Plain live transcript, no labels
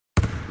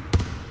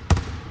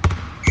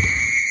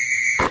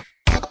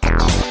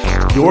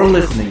You're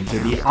listening to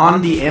the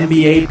On the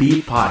NBA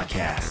Beat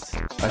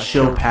podcast, a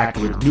show packed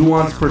with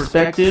nuanced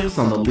perspectives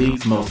on the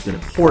league's most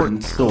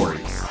important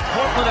stories.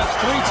 Portland has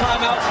 3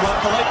 timeouts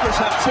left. The Lakers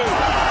have 2.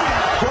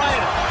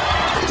 Bryant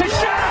to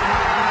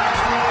shot!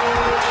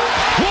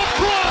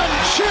 LeBron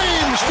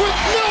James with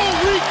no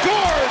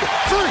regard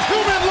for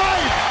human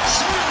life.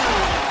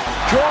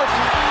 Jordan.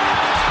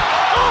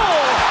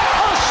 Oh,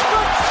 a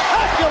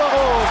spectacular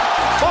move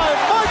by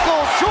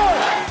Michael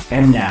Jordan.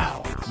 And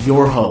now,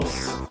 your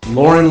hosts,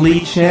 Lauren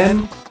Lee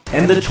Chen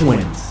and the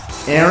twins,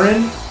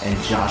 Aaron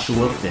and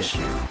Joshua Fisher.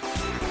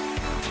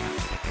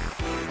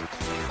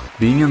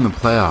 Being in the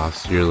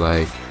playoffs, you're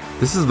like,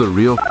 this is the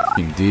real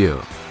f***ing deal.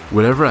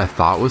 Whatever I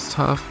thought was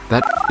tough,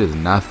 that is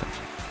nothing.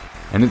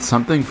 And it's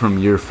something from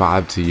year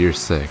 5 to year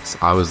 6.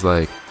 I was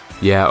like,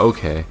 yeah,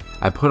 okay,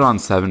 I put on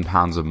 7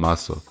 pounds of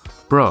muscle.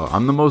 Bro,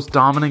 I'm the most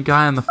dominant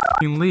guy in the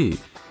f***ing league.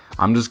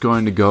 I'm just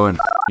going to go and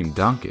f***ing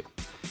dunk it.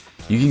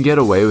 You can get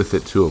away with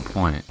it to a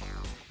point.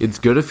 It's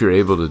good if you're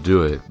able to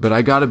do it, but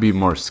I gotta be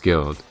more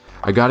skilled.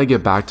 I gotta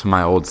get back to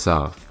my old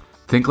self.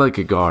 Think like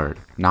a guard,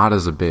 not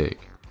as a big.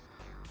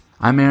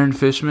 I'm Aaron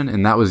Fishman,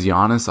 and that was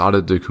Giannis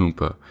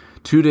Antetokounmpo,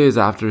 2 days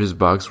after his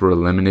Bucks were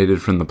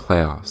eliminated from the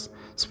playoffs,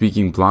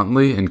 speaking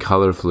bluntly and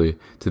colorfully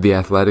to the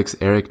Athletics'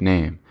 Eric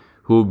Nehm,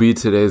 who will be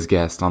today's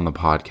guest on the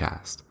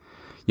podcast.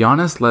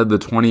 Giannis led the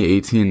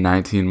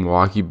 2018-19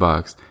 Milwaukee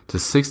Bucks to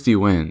 60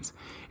 wins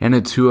and a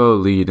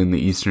 2-0 lead in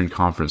the Eastern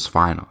Conference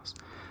Finals.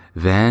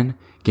 Then,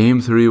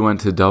 Game 3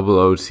 went to double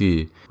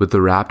OT, with the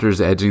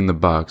Raptors edging the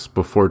Bucks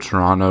before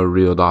Toronto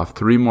reeled off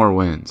 3 more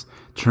wins,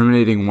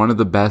 terminating one of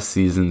the best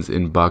seasons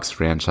in Bucks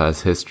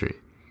franchise history.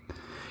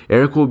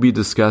 Eric will be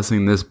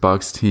discussing this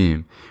Bucks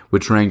team,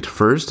 which ranked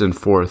 1st and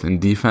 4th in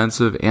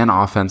defensive and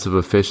offensive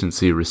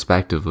efficiency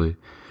respectively,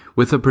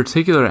 with a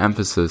particular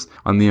emphasis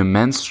on the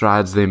immense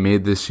strides they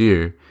made this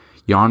year,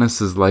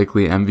 Giannis'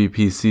 likely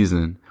MVP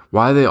season,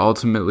 why they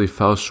ultimately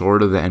fell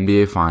short of the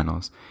NBA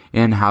Finals,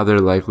 and how they're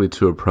likely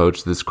to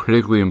approach this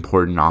critically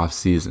important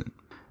off-season.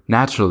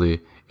 Naturally,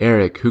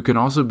 Eric, who can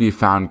also be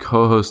found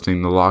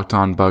co-hosting the Locked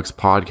On Bucks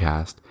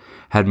podcast,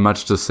 had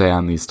much to say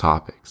on these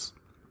topics.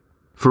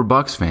 For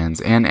Bucks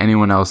fans and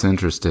anyone else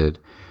interested,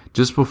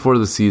 just before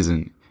the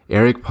season,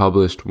 Eric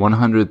published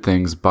 100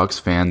 things Bucks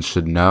fans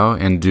should know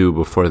and do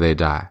before they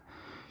die.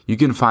 You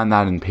can find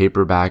that in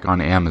paperback on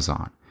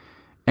Amazon.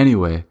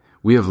 Anyway,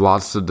 we have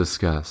lots to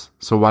discuss,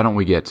 so why don't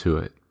we get to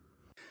it?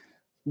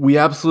 We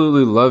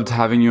absolutely loved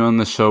having you on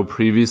the show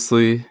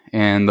previously,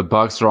 and the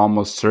Bucks are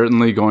almost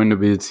certainly going to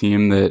be a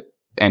team that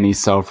any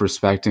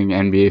self-respecting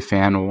NBA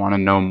fan will want to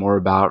know more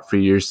about for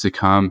years to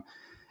come.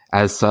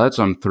 As such,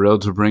 I'm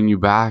thrilled to bring you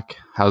back.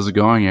 How's it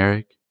going,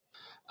 Eric?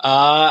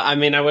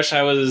 I wish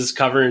I was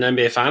covering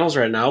NBA Finals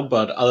right now,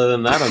 but other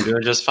than that, I'm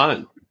doing just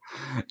fine.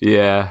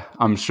 Yeah,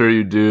 I'm sure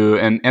you do,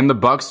 and the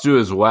Bucks do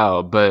as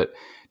well, but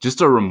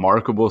just a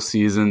remarkable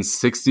season,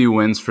 60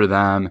 wins for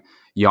them.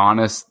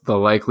 Giannis, the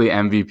likely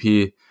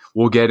MVP.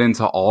 We'll get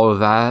into all of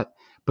that.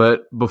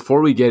 But before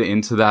we get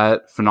into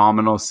that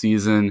phenomenal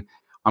season,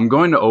 I'm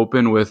going to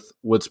open with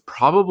what's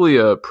probably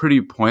a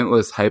pretty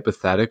pointless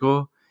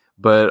hypothetical,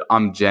 but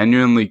I'm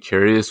genuinely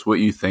curious what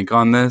you think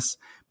on this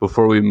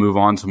before we move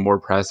on to more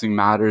pressing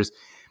matters.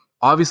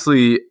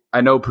 Obviously,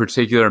 I know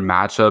particular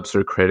matchups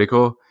are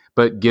critical,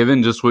 but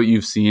given just what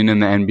you've seen in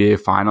the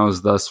NBA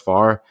Finals thus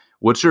far,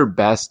 what's your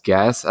best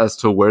guess as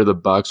to where the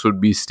Bucks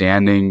would be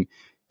standing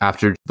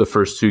after the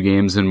first 2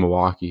 games in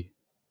Milwaukee?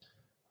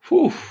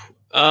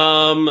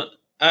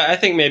 I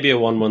think maybe a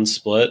 1-1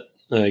 split.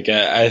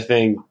 I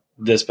think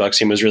this Bucks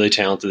team was really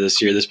talented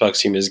this year. This Bucks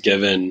team has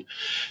given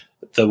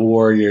the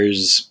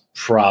Warriors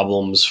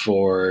problems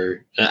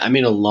for, a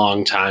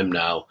long time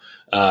now.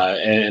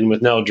 And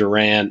with no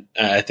Durant,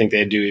 I think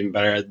they'd do even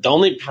better. The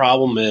only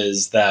problem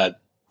is that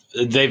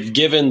they've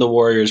given the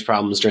Warriors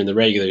problems during the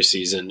regular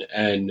season,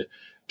 and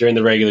during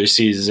the regular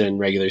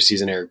season,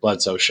 Eric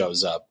Bledsoe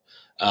shows up.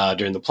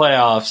 During the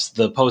playoffs,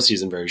 the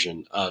postseason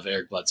version of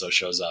Eric Bledsoe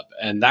shows up,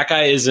 and that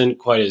guy isn't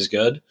quite as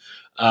good.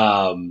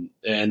 And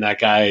that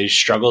guy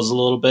struggles a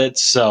little bit.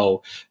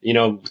 So,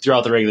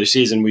 throughout the regular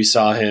season, we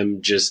saw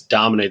him just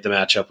dominate the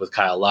matchup with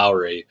Kyle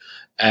Lowry.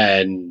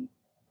 And,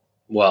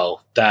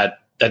 well, that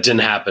didn't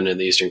happen in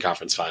the Eastern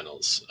Conference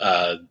Finals.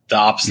 The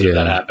opposite of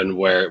that happened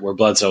where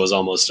Bledsoe was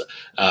almost,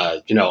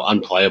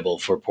 unplayable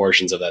for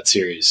portions of that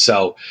series.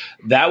 So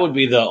that would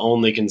be the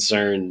only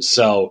concern.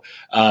 So,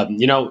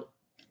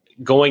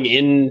 going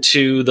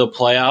into the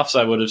playoffs,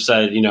 I would have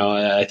said,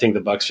 I think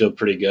the Bucks feel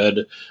pretty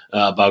good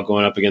about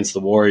going up against the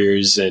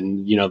Warriors.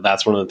 And,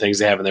 that's one of the things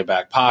they have in their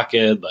back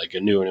pocket, like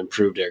a new and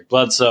improved Eric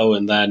Bledsoe.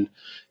 And then,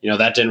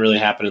 that didn't really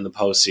happen in the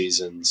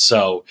postseason.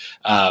 So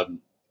I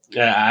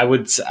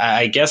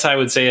guess I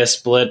would say a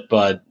split,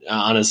 but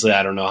honestly,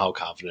 I don't know how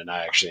confident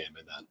I actually am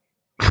in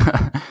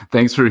that.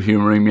 Thanks for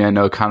humoring me. I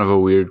know, kind of a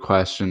weird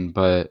question,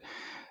 but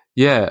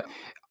yeah.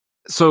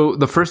 So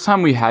the first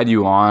time we had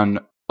you on,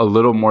 a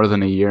little more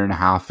than a year and a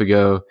half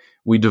ago,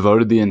 we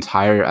devoted the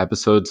entire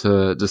episode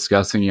to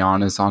discussing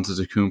Giannis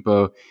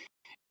Antetokounmpo.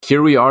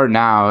 Here we are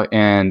now,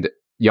 and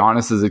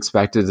Giannis is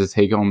expected to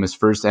take home his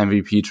first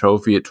MVP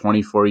trophy at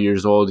 24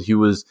 years old. He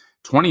was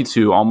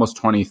 22, almost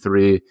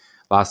 23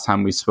 last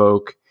time we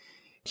spoke.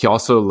 He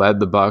also led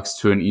the Bucks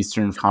to an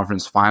Eastern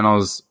Conference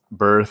Finals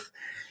berth.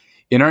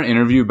 In our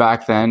interview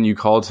back then, you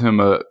called him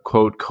a,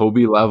 quote,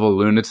 Kobe-level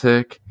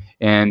lunatic,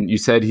 and you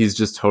said he's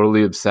just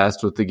totally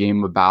obsessed with the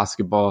game of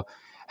basketball.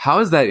 How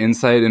has that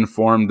insight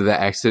informed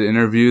the exit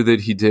interview that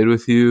he did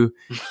with you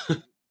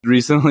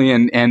recently,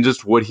 and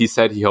just what he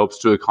said he hopes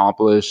to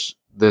accomplish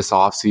this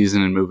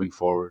offseason and moving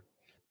forward?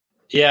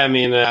 Yeah, I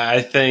mean,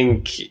 I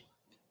think,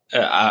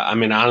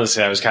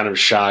 honestly, I was kind of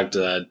shocked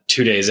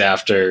 2 days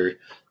after,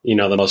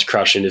 the most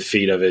crushing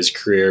defeat of his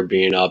career,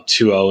 being up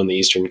 2-0 in the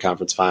Eastern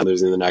Conference Final,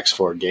 losing the next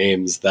 4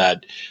 games,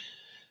 that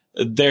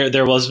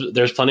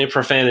there's plenty of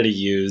profanity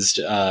used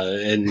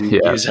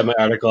used in my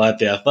article at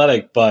The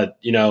Athletic, but,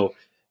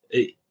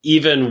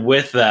 even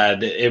with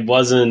that, it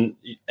wasn't,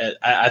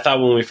 I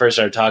thought when we first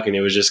started talking,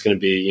 it was just going to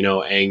be,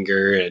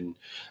 anger and,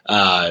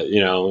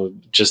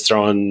 just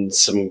throwing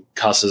some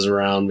cusses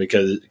around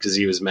because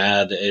he was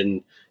mad.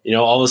 And,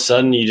 all of a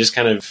sudden you just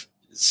kind of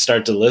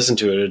start to listen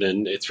to it,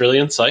 and it's really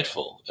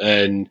insightful.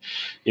 And,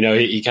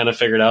 he kind of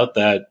figured out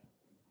that,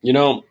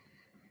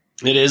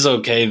 it is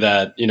okay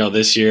that,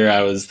 this year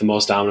I was the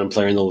most dominant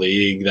player in the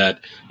league,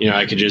 that,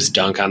 I could just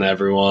dunk on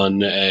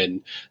everyone,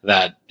 and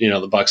that,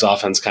 the Bucks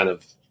offense kind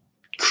of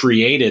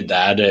created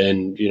that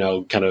and,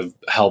 kind of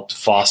helped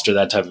foster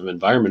that type of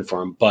environment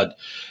for him. But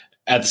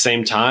at the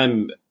same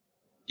time,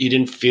 he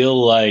didn't feel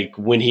like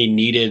when he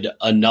needed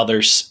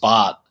another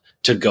spot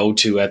to go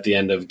to at the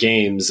end of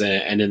games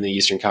and in the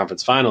Eastern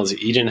Conference Finals,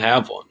 he didn't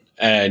have one.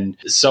 And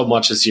so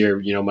much this year,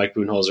 Mike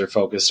Budenholzer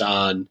focused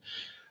on,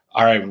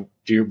 all right,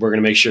 we're going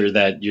to make sure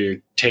that you're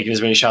taking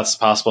as many shots as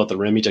possible at the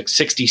rim. He took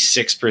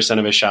 66%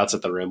 of his shots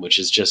at the rim, which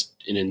is just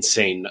an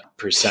insane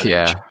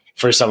percentage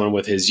for someone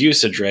with his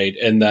usage rate.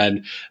 And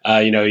then,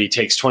 he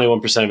takes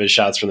 21% of his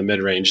shots from the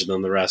mid-range and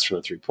then the rest from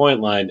the three-point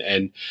line.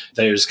 And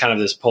there's kind of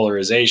this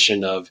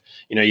polarization of,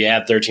 you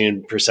add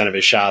 13% of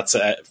his shots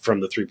from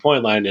the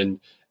three-point line, and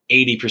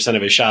 80%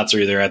 of his shots are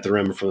either at the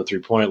rim or from the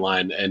three-point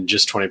line, and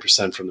just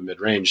 20% from the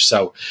mid-range.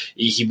 So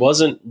he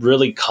wasn't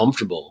really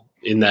comfortable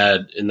in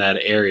that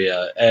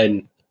area.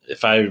 And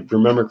if I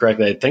remember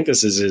correctly, I think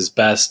this is his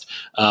best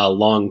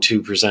long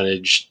 2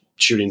 percentage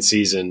shooting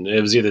season. It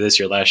was either this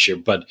year or last year,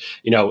 but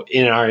in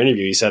our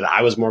interview, he said,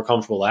 I was more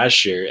comfortable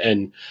last year.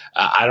 And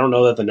I don't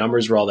know that the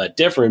numbers were all that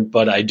different,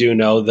 but I do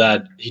know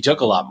that he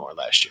took a lot more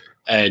last year,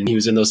 and he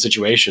was in those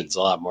situations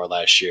a lot more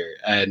last year.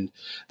 And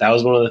that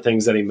was one of the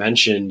things that he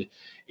mentioned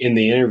in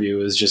the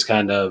interview, is just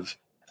kind of,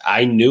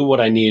 I knew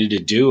what I needed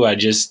to do. I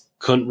just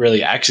couldn't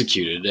really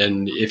execute it.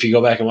 And if you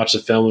go back and watch the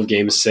film of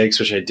Game 6,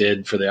 which I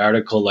did for the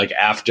article, like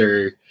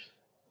after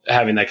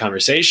having that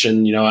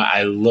conversation,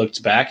 I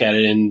looked back at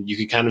it, and you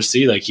could kind of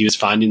see like he was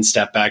finding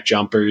step back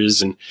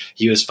jumpers, and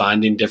he was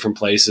finding different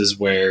places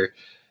where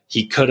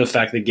he could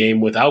affect the game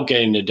without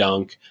getting a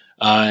dunk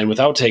and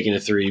without taking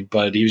a three,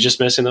 but he was just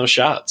missing those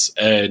shots.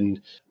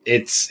 And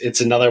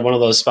it's another one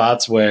of those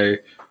spots where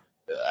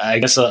I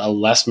guess a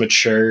less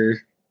mature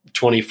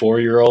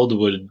 24-year-old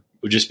would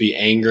just be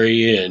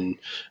angry and,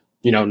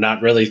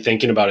 not really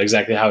thinking about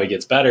exactly how he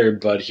gets better.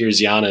 But here's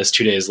Giannis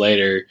 2 days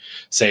later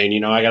saying,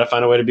 I got to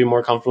find a way to be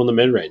more comfortable in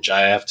the mid-range.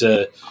 I have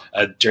to,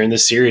 during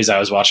this series, I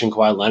was watching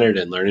Kawhi Leonard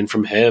and learning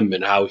from him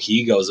and how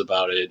he goes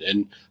about it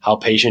and how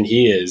patient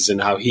he is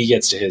and how he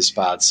gets to his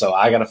spots. So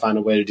I got to find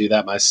a way to do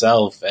that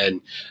myself.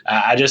 And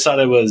I just thought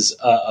it was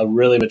a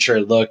really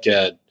mature look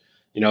at,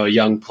 a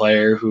young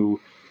player who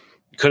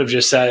could have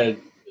just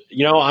said,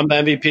 I'm the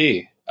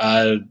MVP.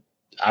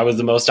 I was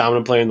the most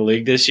dominant player in the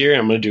league this year.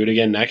 I'm going to do it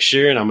again next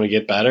year, and I'm going to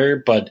get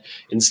better. But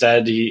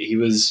instead, he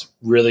was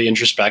really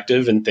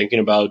introspective and thinking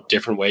about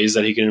different ways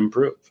that he can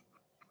improve.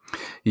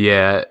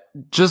 Yeah,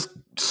 just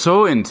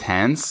so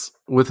intense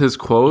with his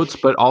quotes,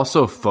 but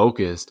also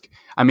focused.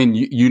 I mean,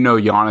 you know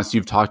Giannis,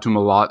 you've talked to him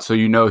a lot, so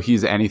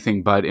he's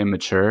anything but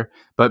immature.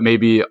 But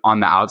maybe on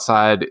the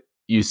outside,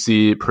 you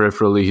see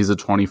peripherally he's a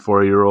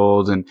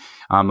 24-year-old, and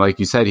like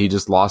you said, he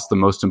just lost the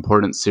most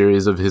important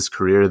series of his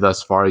career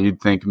thus far. You'd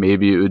think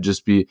maybe it would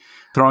just be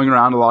throwing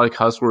around a lot of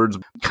cuss words,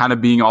 kind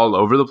of being all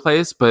over the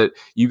place, but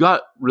you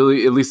got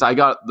really, at least I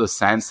got the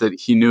sense that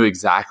he knew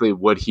exactly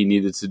what he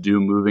needed to do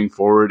moving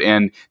forward,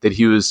 and that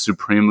he was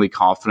supremely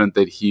confident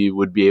that he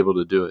would be able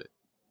to do it.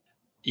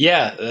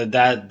 Yeah,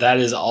 that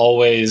is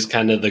always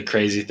kind of the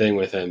crazy thing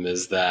with him,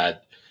 is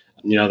that,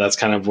 that's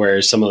kind of where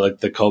some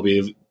of the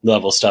Kobe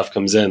level stuff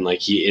comes in. Like,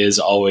 he is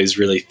always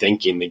really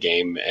thinking the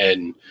game.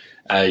 And,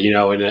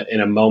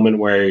 in a moment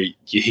where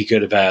he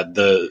could have had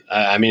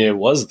it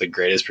was the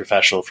greatest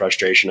professional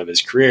frustration of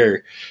his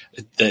career,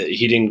 that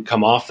he didn't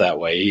come off that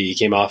way. He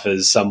came off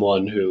as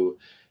someone who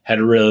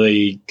had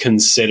really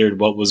considered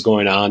what was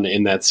going on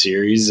in that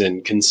series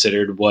and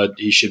considered what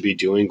he should be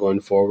doing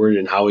going forward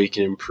and how he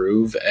can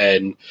improve.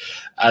 And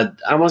I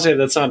don't want to say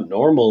that's not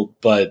normal,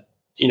 but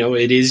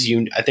it is.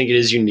 I think it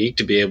is unique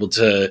to be able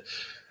to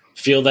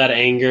feel that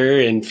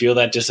anger and feel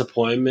that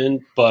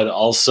disappointment, but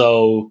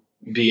also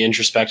be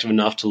introspective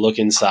enough to look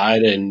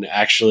inside and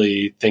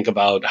actually think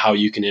about how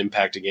you can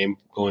impact a game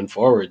going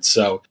forward.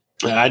 So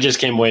I just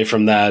came away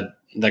from that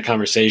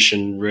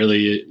conversation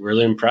really,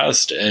 really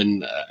impressed.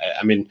 And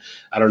I mean,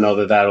 I don't know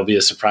that that'll be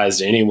a surprise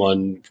to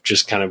anyone,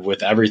 just kind of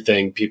with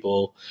everything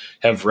people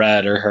have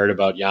read or heard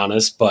about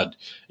Giannis. But,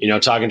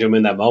 talking to him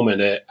in that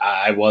moment,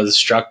 I was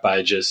struck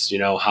by just,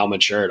 how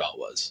mature it all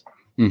was.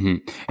 Mm-hmm.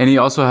 And he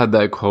also had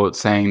that quote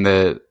saying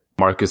that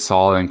Marc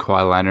Gasol and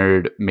Kawhi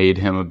Leonard made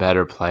him a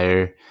better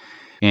player,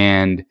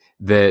 and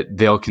that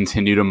they'll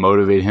continue to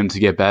motivate him to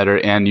get better.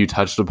 And you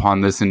touched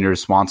upon this in your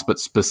response, but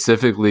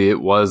specifically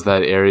it was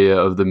that area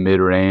of the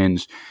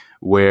mid-range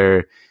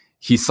where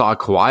he saw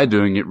Kawhi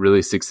doing it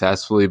really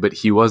successfully, but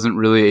he wasn't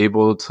really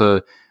able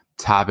to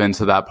tap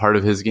into that part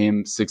of his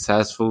game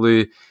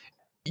successfully.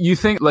 You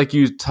think, like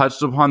you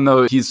touched upon,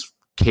 though, he's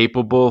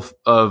capable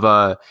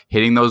of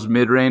hitting those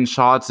mid-range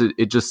shots?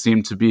 It just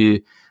seemed to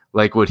be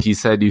like what he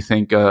said, you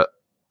think a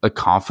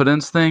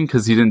confidence thing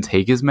because he didn't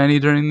take as many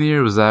during the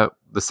year? Was that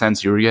the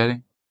sense you were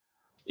getting?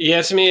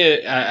 Yeah, to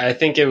me, I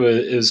think it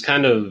was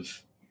kind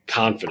of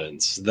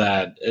confidence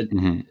that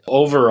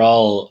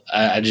overall,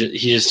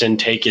 he just didn't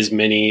take as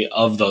many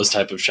of those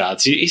type of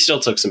shots. He still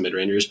took some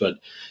mid-rangers, but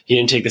he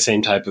didn't take the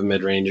same type of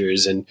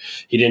mid-rangers, and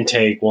he didn't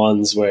take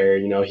ones where,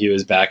 he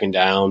was backing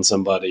down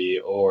somebody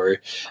or,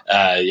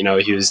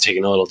 he was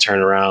taking a little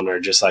turnaround or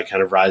just like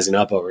kind of rising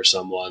up over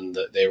someone.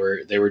 That they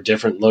were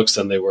different looks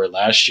than they were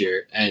last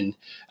year. And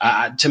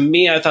to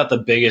me, I thought the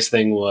biggest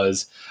thing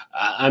was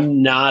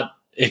I'm not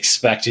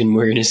expecting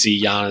we're going to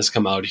see Giannis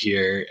come out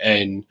here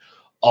and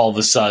all of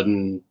a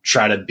sudden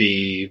try to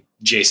be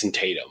Jason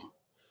Tatum.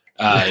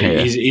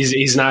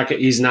 He's not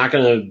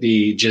going to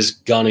be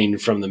just gunning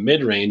from the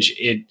mid range.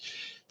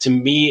 To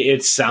me,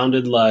 it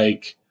sounded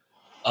like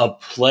a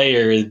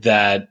player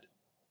that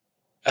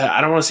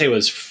I don't want to say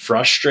was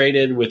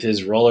frustrated with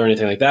his role or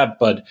anything like that,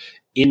 but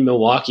in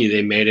Milwaukee,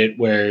 they made it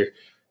where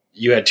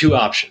you had two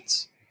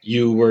options.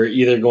 You were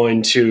either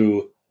going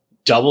to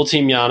double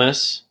team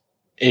Giannis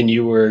and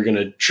you were going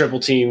to triple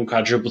team,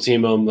 quadruple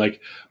team him,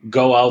 like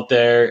go out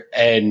there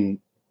and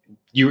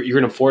you're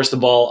going to force the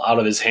ball out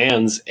of his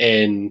hands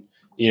and,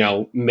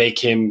 make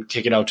him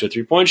kick it out to a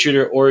 3-point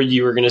shooter, or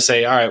you were going to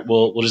say, all right,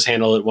 we'll just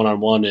handle it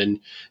one-on-one and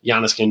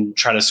Giannis can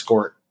try to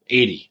score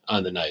 80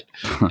 on the night.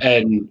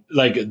 And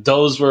like,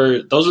 those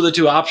were the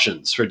two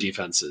options for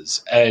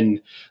defenses.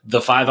 And the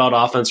 5-out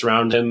offense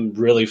around him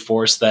really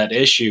forced that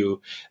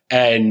issue.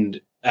 And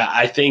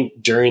I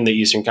think during the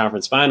Eastern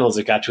Conference Finals,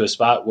 it got to a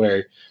spot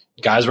where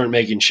guys weren't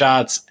making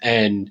shots.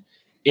 And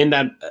in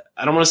that,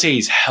 I don't want to say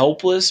he's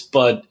helpless,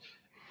 but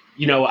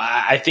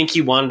I think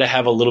he wanted to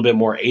have a little bit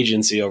more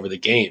agency over the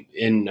game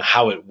in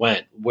how it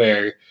went,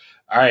 where,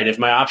 all right, if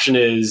my option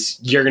is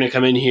you're going to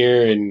come in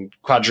here and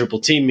quadruple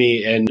team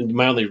me, and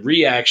my only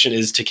reaction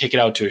is to kick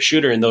it out to a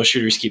shooter and those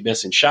shooters keep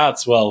missing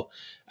shots. Well,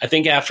 I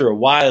think after a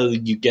while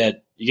you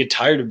get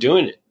tired of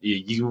doing it.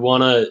 You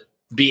want to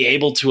be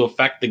able to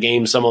affect the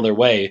game some other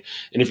way.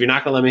 And if you're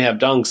not going to let me have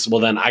dunks, well,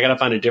 then I got to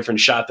find a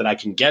different shot that I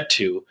can get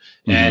to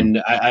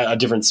and a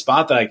different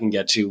spot that I can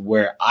get to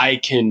where I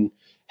can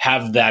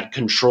have that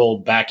control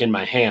back in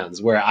my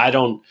hands, where I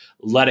don't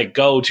let it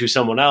go to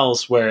someone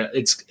else where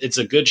it's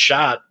a good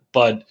shot,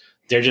 but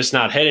they're just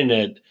not hitting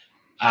it.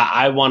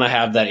 I want to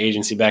have that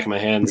agency back in my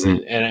hands.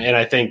 And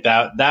I think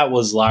that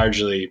was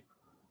largely,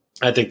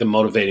 I think, the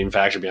motivating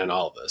factor behind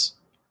all of this.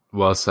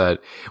 Well said.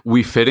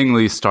 We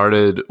fittingly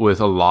started with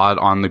a lot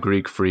on the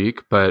Greek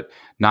Freak, but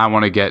now I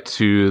want to get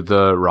to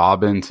the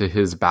Robin, to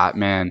his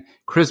Batman.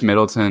 Chris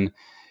Middleton,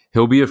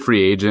 he'll be a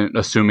free agent,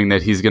 assuming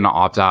that he's going to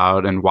opt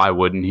out, and why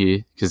wouldn't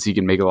he? Because he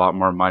can make a lot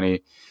more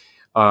money.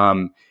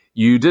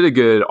 You did a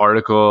good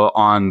article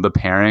on the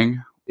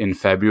pairing in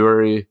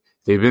February.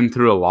 They've been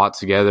through a lot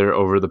together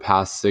over the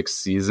past 6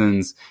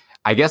 seasons.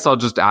 I guess I'll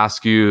just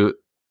ask you,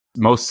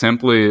 most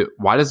simply,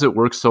 why does it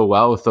work so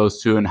well with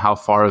those two, and how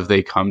far have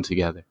they come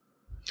together?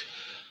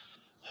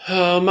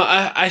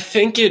 I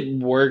think it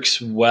works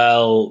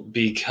well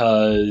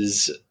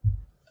because,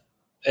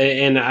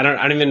 and I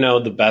don't even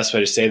know the best way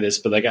to say this,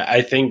 but like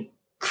I think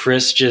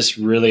Chris just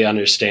really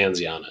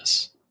understands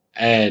Giannis,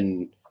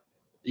 and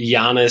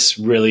Giannis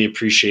really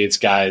appreciates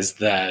guys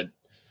that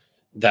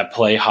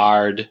play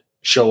hard,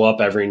 show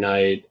up every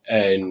night,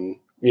 and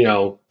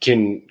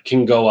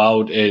can go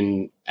out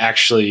and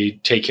actually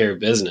take care of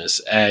business.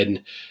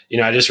 And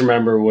I just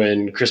remember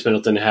when Chris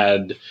Middleton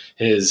had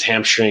his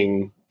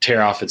hamstring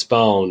tear off its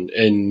bone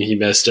and he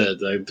missed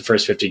the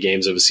first 50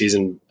 games of a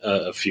season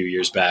a few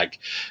years back.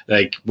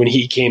 Like when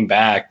he came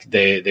back,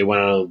 they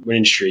went on a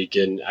winning streak,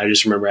 and I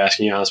just remember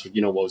asking Giannis,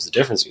 what was the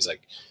difference? He's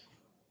like,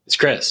 it's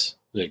Chris.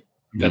 Like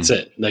that's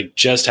it. Like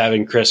just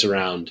having Chris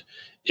around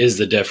is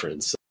the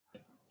difference.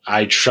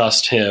 I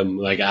trust him.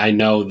 Like I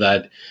know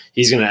that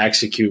he's going to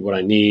execute what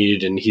I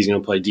need, and he's going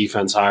to play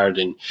defense hard,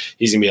 and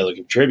he's going to be able to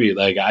contribute.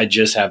 Like I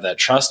just have that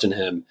trust in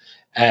him.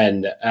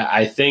 And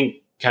I think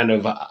kind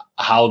of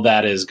how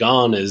that has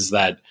gone is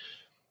that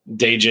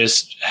they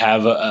just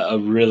have a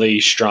really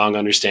strong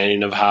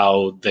understanding of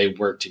how they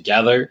work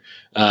together.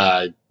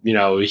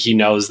 he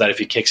knows that if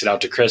he kicks it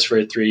out to Chris for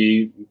a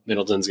three,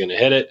 Middleton's going to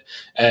hit it.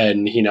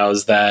 And he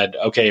knows that,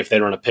 okay, if they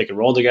run a pick and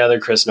roll together,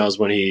 Chris knows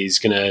when he's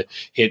going to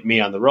hit me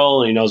on the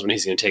roll, and he knows when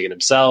he's going to take it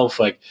himself.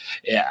 Like,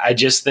 I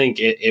just think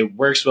it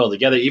works well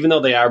together, even though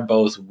they are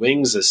both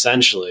wings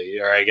essentially.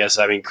 Or I guess,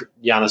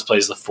 Giannis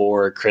plays the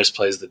 4, Chris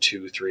plays the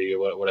 2, 3,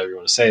 or whatever you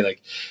want to say.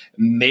 Like,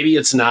 maybe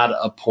it's not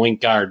a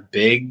point guard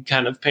big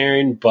kind of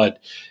pairing, but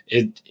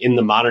in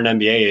the modern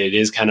NBA, it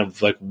is kind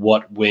of like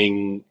what a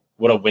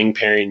wing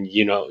pairing,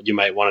 you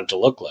might want it to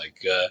look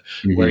like,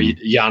 where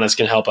Giannis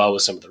can help out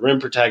with some of the rim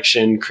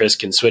protection. Chris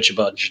can switch a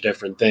bunch of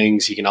different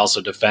things. He can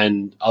also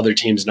defend other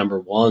teams' number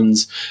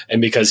ones.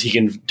 And because he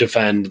can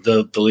defend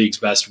the league's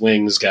best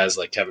wings, guys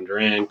like Kevin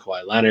Durant,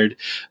 Kawhi Leonard,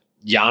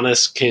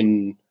 Giannis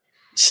can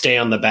stay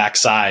on the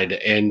backside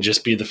and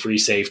just be the free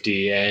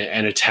safety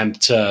and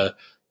attempt to,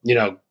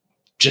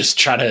 just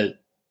try to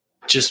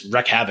just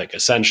wreak havoc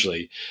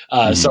essentially.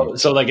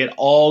 So like it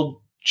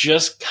all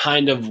just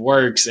kind of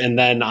works. And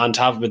then on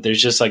top of it,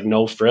 there's just like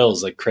no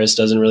frills. Like Chris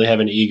doesn't really have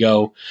an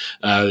ego.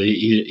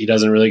 He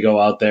doesn't really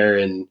go out there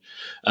and,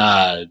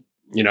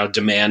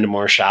 demand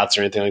more shots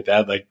or anything like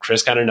that. Like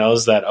Chris kind of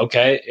knows that,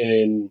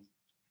 okay,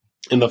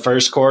 in the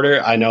first quarter,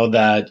 I know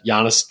that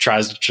Giannis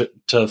tries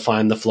to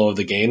find the flow of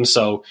the game.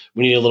 So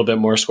we need a little bit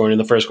more scoring in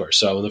the first quarter.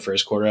 So in the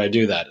first quarter, I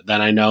do that.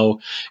 Then I know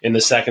in the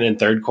second and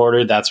third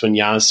quarter, that's when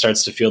Giannis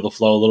starts to feel the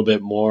flow a little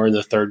bit more. In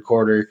the third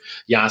quarter,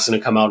 Giannis is going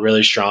to come out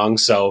really strong.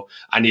 So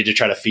I need to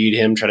try to feed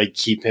him, try to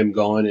keep him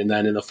going. And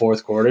then in the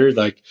fourth quarter,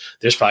 like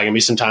there's probably going to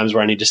be some times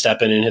where I need to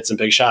step in and hit some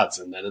big shots.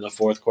 And then in the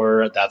fourth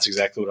quarter, that's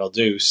exactly what I'll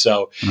do.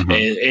 So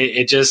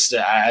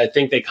I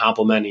think they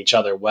complement each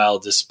other well,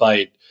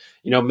 despite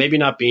maybe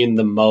not being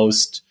the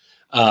most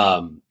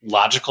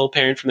logical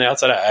pairing from the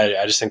outside.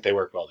 I just think they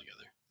work well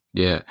together.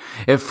 Yeah.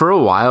 If for a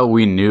while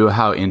we knew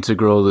how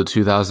integral the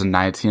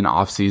 2019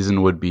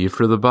 offseason would be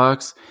for the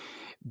Bucks,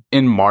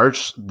 in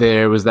March,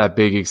 there was that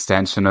big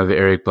extension of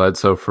Eric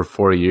Bledsoe for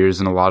 4 years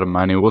and a lot of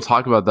money. We'll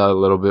talk about that a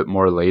little bit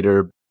more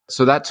later.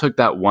 So that took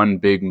that one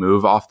big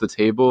move off the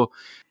table.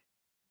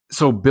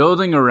 So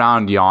building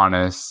around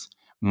Giannis,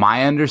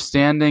 my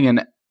understanding,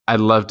 and I'd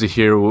love to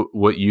hear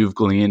what you've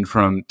gleaned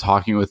from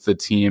talking with the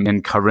team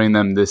and covering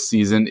them this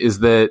season, is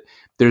that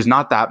there's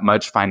not that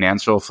much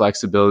financial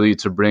flexibility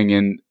to bring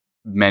in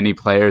many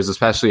players,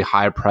 especially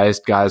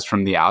high-priced guys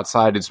from the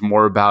outside. It's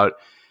more about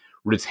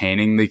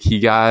retaining the key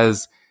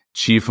guys,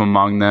 chief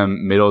among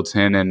them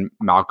Middleton and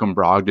Malcolm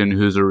Brogdon,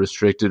 who's a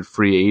restricted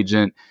free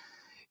agent.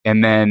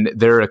 And then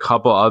there are a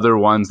couple other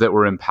ones that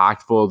were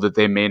impactful that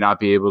they may not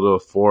be able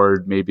to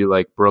afford, maybe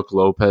like Brook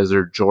Lopez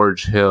or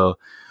George Hill.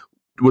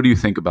 What do you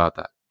think about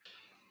that?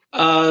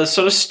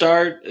 So to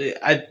start,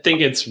 I think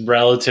it's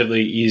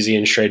relatively easy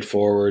and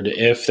straightforward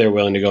if they're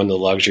willing to go into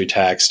luxury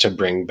tax to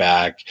bring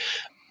back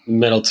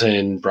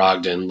Middleton,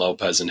 Brogdon,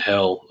 Lopez, and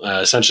Hill.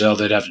 Essentially, all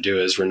they'd have to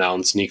do is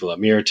renounce Nikola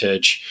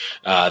Mirotic.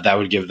 That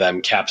would give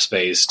them cap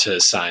space to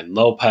sign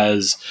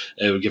Lopez.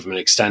 It would give them an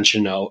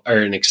exception,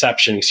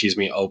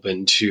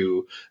 open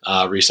to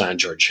re-sign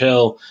George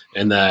Hill.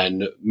 And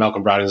then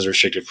Malcolm Brogdon is a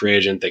restricted free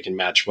agent. They can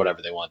match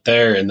whatever they want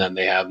there. And then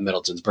they have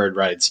Middleton's bird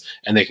rights,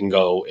 and they can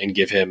go and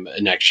give him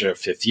an extra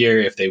 5th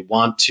year if they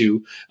want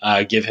to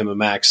give him a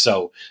max.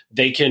 So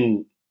they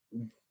can.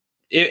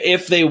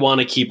 If they want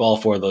to keep all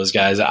 4 of those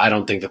guys, I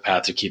don't think the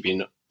path to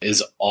keeping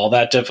is all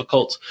that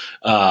difficult.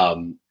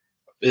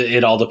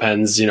 It all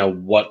depends,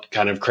 what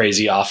kind of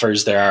crazy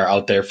offers there are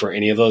out there for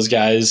any of those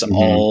guys.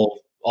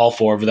 Mm-hmm. All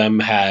 4 of them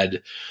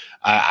had,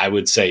 I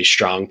would say,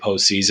 strong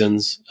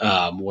postseasons,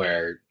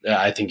 where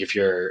I think if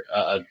you're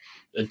a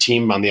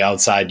team on the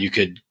outside, you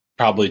could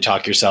probably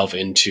talk yourself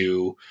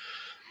into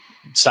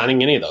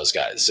signing any of those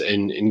guys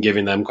and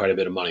giving them quite a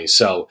bit of money.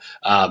 So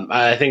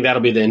I think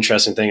that'll be the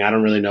interesting thing. I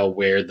don't really know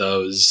where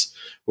those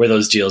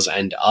deals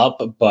end up,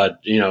 but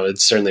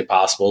it's certainly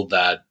possible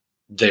that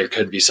there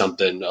could be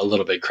something a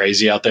little bit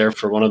crazy out there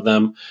for one of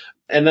them.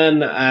 And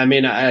then,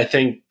 I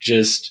think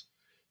just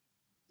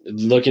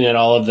looking at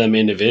all of them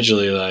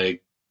individually,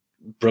 like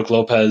Brook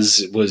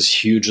Lopez was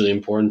hugely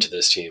important to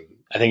this team.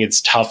 I think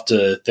it's tough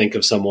to think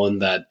of someone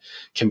that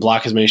can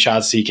block as many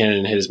shots as he can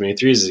and hit as many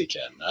threes as he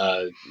can.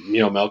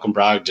 Malcolm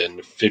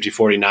Brogdon, 50,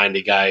 40,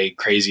 90 guy,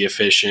 crazy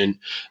efficient,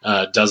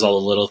 does all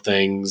the little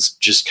things,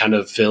 just kind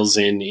of fills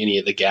in any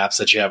of the gaps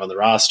that you have on the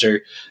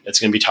roster. It's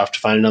going to be tough to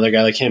find another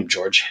guy like him.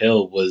 George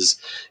Hill was,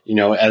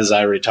 as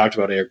I already talked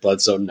about Eric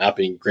Bledsoe not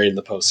being great in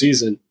the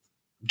postseason,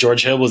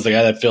 George Hill was the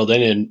guy that filled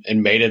in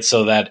and made it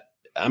so that,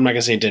 I'm not going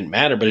to say it didn't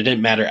matter, but it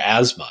didn't matter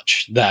as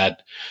much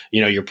that,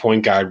 your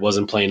point guard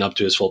wasn't playing up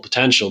to his full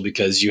potential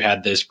because you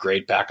had this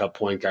great backup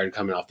point guard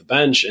coming off the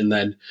bench. And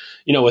then,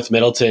 with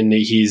Middleton,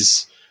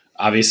 he's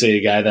obviously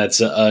a guy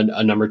that's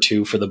a number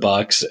 2 for the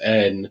Bucks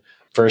and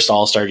first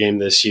All-Star game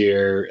this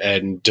year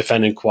and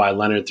defended Kawhi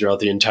Leonard throughout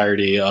the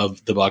entirety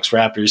of the Bucks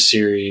Raptors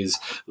series,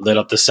 lit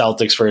up the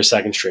Celtics for a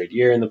second straight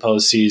year in the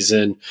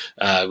postseason,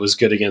 was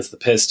good against the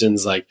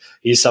Pistons. Like,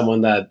 he's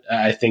someone that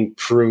I think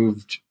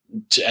proved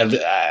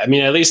I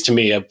mean, at least to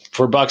me,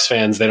 for Bucks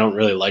fans, they don't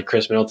really like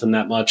Chris Middleton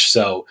that much.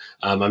 So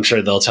I'm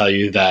sure they'll tell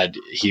you that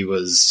he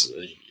was,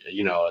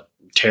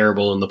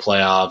 terrible in the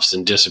playoffs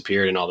and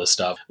disappeared and all this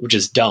stuff, which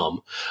is dumb.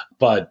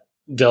 But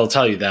they'll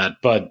tell you that.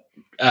 But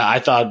I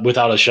thought,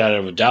 without a shadow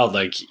of a doubt,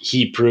 like,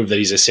 he proved that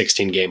he's a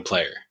 16-game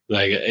player.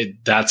 Like,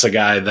 that's a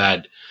guy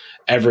that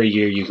every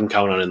year you can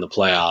count on in the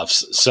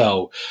playoffs.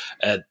 So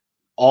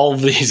all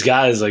of these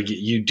guys, like,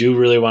 you do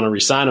really want to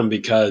re-sign them,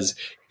 because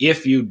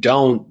if you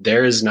don't,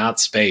 there is not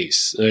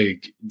space.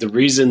 Like, the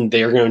reason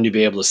they're going to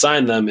be able to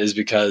sign them is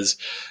because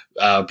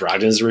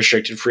Brogdon is a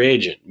restricted free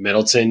agent.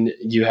 Middleton,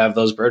 you have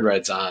those bird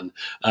rights on.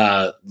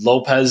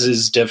 Lopez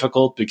is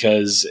difficult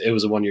because it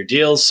was a one-year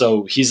deal.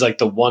 So he's like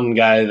the one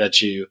guy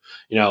that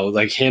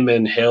like him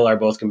and Hill are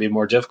both going to be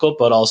more difficult,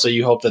 but also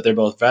you hope that they're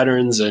both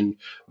veterans and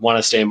want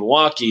to stay in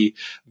Milwaukee.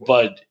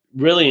 But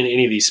really, in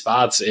any of these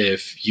spots,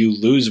 if you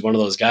lose one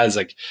of those guys,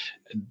 like,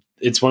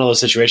 it's one of those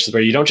situations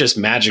where you don't just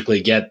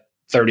magically get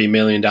 $30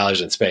 million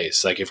in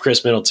space. Like, if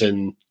Chris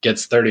Middleton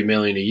gets $30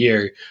 million a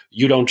year,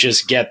 you don't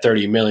just get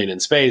 $30 million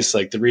in space.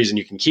 Like, the reason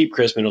you can keep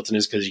Chris Middleton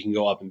is because you can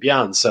go up and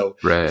beyond. So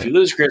if you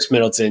lose Chris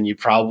Middleton, you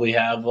probably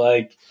have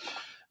like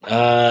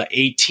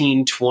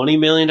 $18-20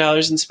 million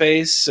in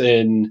space.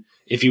 And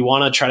if you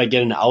want to try to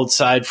get an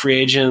outside free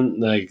agent,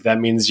 like, that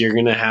means you're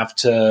going to have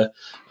to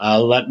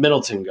let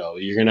Middleton go.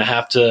 You're going to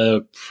have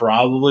to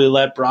probably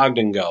let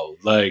Brogdon go,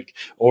 like,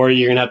 or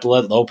you're going to have to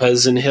let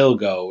Lopez and Hill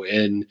go.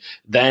 And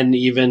then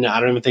even, I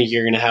don't even think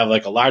you're going to have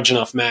like a large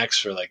enough max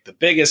for like the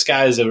biggest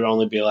guys. It would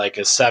only be like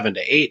a 7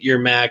 to 8 year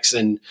max.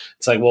 And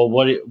it's like, well,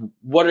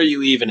 what are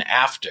you even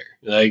after?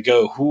 Like,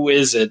 who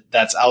is it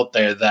that's out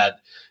there that,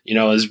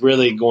 is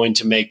really going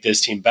to make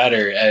this team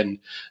better? And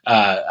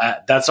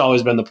that's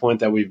always been the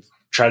point that we've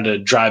tried to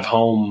drive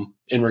home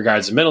in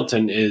regards to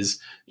Middleton is,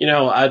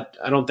 I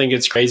don't think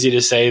it's crazy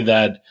to say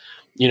that,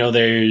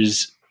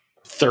 there's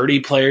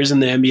 30 players in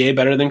the NBA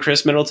better than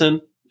Chris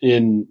Middleton.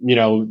 And,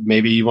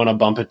 maybe you want to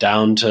bump it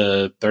down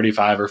to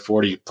 35 or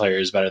 40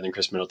 players better than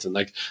Chris Middleton.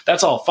 Like,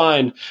 that's all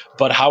fine.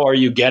 But how are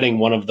you getting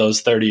one of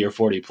those 30 or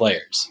 40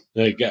 players?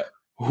 Like,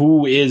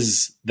 who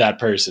is that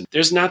person?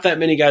 There's not that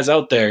many guys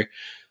out there.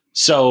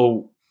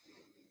 So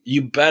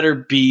you better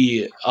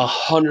be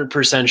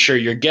 100% sure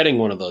you're getting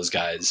one of those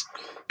guys,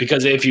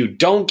 because if you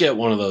don't get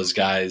one of those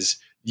guys,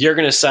 you're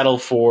going to settle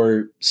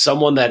for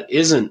someone that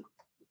isn't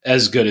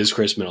as good as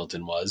Chris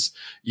Middleton was.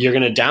 You're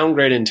going to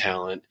downgrade in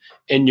talent,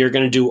 and you're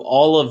going to do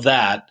all of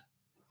that,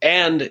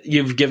 and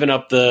you've given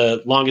up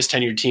the longest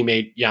tenured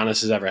teammate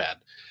Giannis has ever had.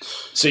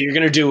 So you're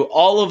going to do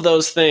all of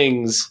those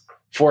things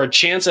for a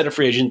chance at a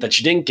free agent that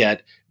you didn't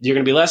get. You're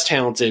going to be less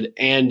talented,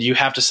 and you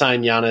have to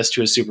sign Giannis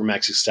to a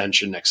supermax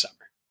extension next summer.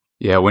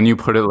 Yeah, when you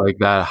put it like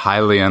that,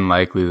 highly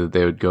unlikely that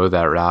they would go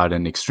that route,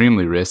 and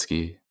extremely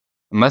risky.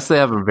 Unless they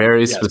have a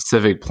very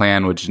specific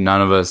plan, which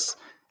none of us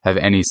have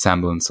any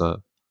semblance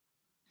of.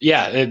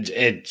 Yeah,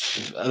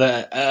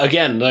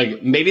 again,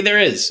 like, maybe there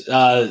is.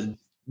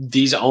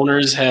 These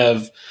owners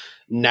have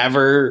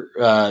never,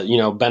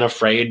 been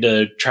afraid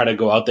to try to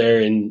go out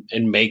there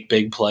and make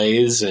big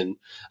plays. And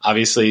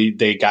obviously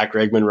they got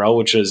Greg Monroe,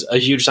 which was a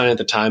huge sign at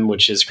the time,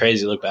 which is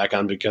crazy to look back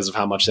on because of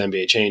how much the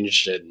NBA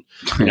changed and,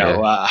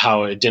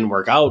 how it didn't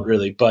work out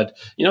really. But,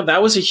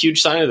 that was a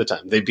huge sign at the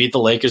time. They beat the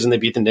Lakers and they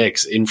beat the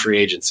Knicks in free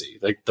agency.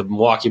 Like, the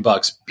Milwaukee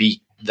Bucks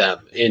beat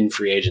them in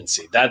free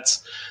agency.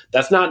 That's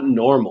not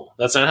normal.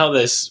 That's not how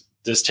this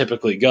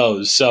typically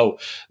goes. So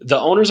the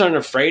owners aren't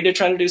afraid to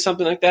try to do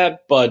something like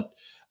that, but,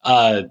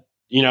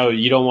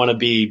 you don't want to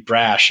be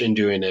brash in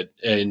doing it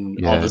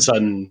and all of a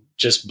sudden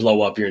just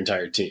blow up your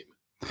entire team.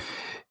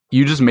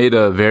 You just made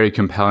a very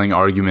compelling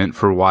argument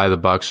for why the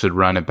Bucks should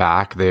run it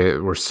back. They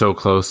were so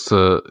close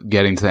to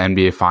getting to the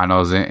NBA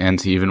Finals and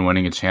to even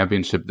winning a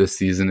championship this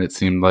season, it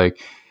seemed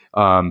like.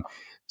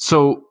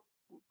 So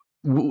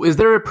is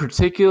there a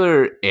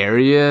particular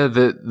area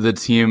that the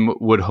team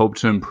would hope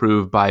to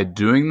improve by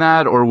doing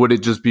that? Or would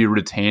it just be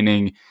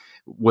retaining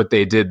what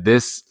they did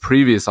this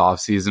previous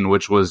offseason,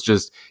 which was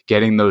just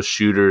getting those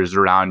shooters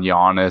around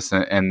Giannis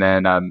and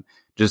then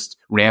just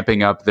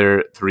ramping up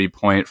their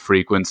 3-point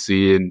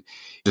frequency and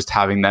just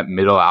having that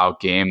middle out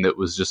game that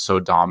was just so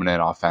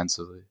dominant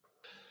offensively?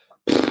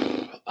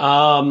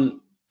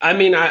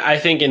 I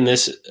think in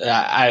this,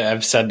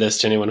 I've said this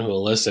to anyone who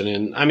will listen.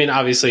 And I mean,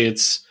 obviously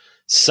it's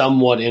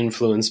somewhat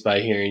influenced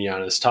by hearing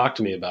Giannis talk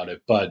to me about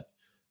it. But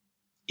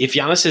if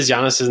Giannis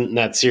isn't in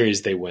that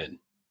series, they win.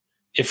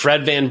 If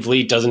Fred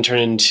VanVleet doesn't turn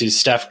into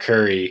Steph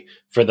Curry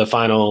for the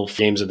final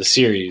games of the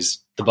series,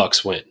 the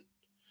Bucks win.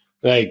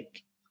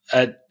 Like,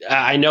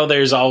 I know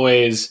there's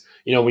always,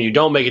 when you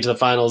don't make it to the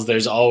finals,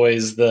 there's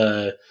always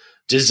the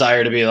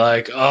desire to be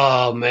like,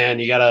 oh man,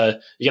 you gotta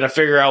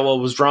figure out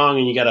what was wrong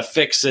and you gotta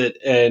fix it.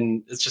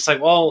 And it's just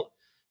like, well,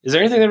 is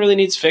there anything that really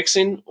needs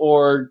fixing,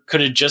 or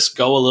could it just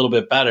go a little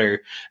bit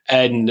better?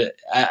 And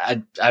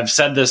I've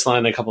said this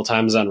line a couple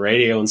times on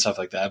radio and stuff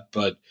like that,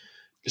 but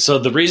so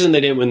the reason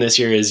they didn't win this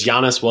year is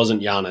Giannis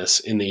wasn't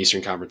Giannis in the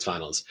Eastern Conference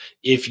Finals.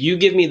 If you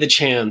give me the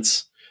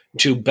chance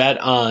to bet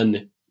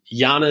on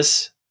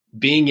Giannis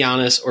being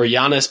Giannis or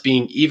Giannis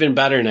being even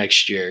better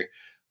next year,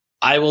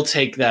 I will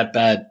take that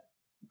bet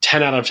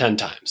 10 out of 10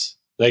 times.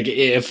 Like,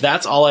 if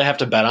that's all I have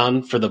to bet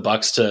on for the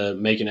Bucks to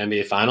make an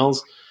NBA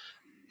Finals,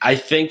 I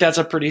think that's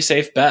a pretty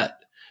safe bet.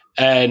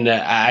 And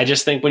I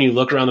just think when you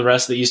look around the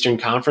rest of the Eastern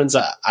Conference,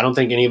 I don't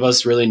think any of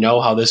us really know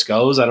how this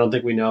goes. I don't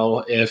think we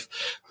know if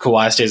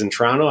Kawhi stays in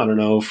Toronto. I don't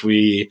know if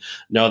we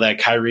know that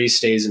Kyrie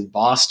stays in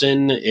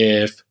Boston,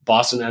 if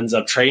Boston ends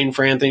up trading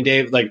for Anthony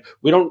Davis. Like,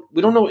 we don't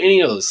know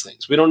any of those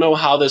things. We don't know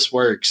how this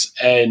works.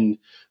 And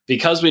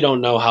because we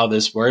don't know how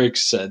this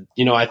works,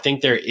 I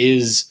think there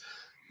is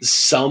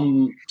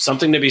something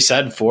to be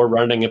said for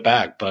running it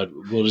back, but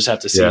we'll just have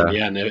to see in the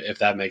end if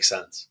that makes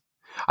sense.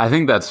 I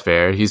think that's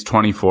fair. He's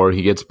 24.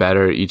 He gets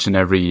better each and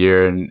every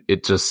year, and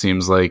it just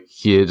seems like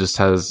he just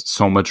has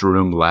so much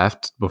room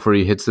left before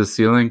he hits his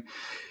ceiling.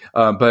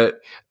 But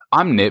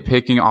I'm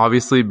nitpicking,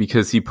 obviously,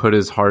 because he put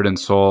his heart and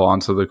soul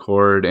onto the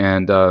court,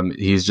 and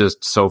he's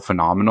just so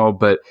phenomenal.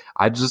 But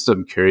I just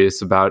am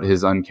curious about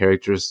his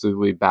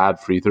uncharacteristically bad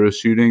free throw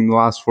shooting the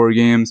last 4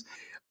 games.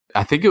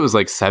 I think it was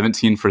like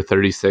 17 for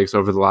 36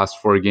 over the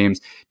last 4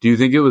 games. Do you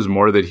think it was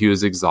more that he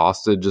was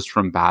exhausted just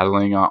from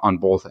battling on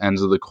both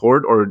ends of the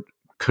court, or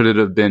could it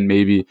have been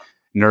maybe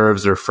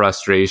nerves or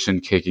frustration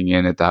kicking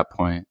in at that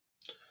point?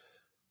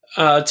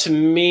 To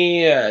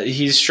me,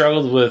 he's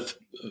struggled with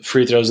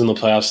free throws in the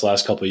playoffs the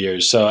last couple of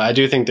years. So I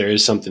do think there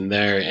is something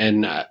there.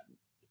 And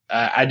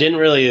I didn't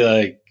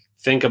really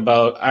think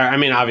about, I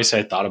mean, obviously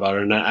I thought about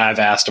it, and I've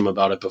asked him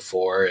about it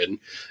before, and,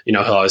 he'll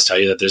always tell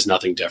you that there's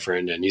nothing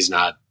different and he's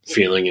not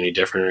feeling any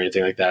different or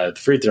anything like that at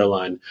the free throw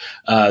line.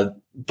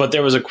 But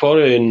there was a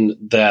quote in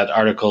that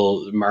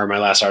article, or my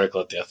last article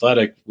at The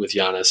Athletic with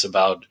Giannis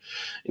about,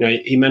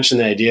 he mentioned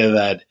the idea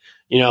that,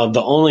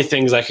 the only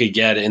things I could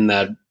get in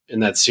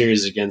that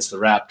series against the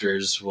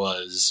Raptors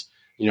was,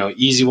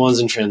 easy ones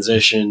in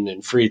transition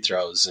and free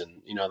throws.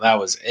 And, that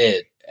was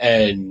it.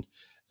 And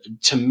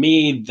to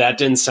me, that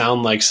didn't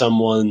sound like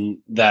someone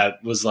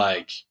that was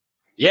like,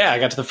 yeah, I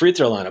got to the free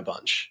throw line a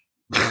bunch.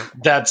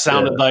 That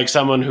sounded like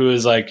someone who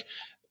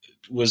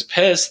was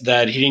pissed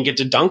that he didn't get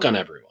to dunk on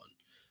everyone.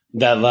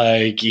 That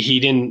he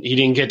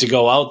didn't get to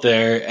go out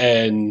there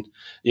and,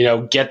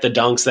 get the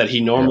dunks that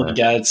he normally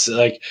gets.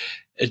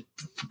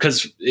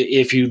 Because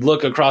if you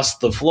look across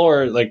the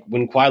floor, like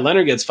when Kawhi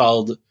Leonard gets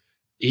fouled,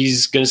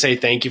 he's going to say,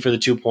 thank you for the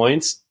 2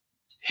 points,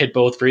 hit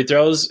both free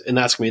throws, and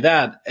that's going to be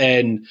that.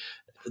 And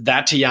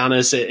that to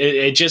Giannis,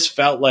 it just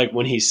felt like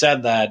when he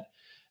said that,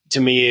 to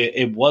me,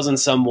 it wasn't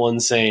someone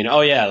saying,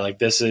 oh yeah, like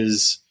this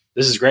is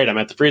great, I'm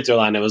at the free throw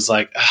line. It was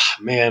like,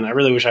 man, I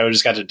really wish I would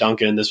just got to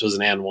dunk it and this was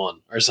an and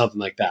one or something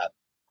like that.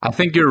 I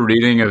think your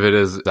reading of it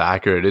is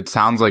accurate. It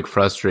sounds like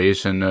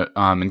frustration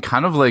and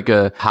kind of like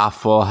a half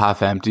full,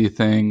 half empty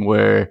thing,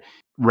 where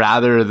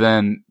rather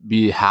than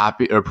be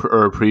happy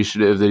or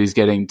appreciative that he's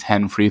getting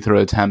 10 free throw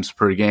attempts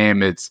per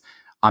game, it's,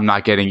 I'm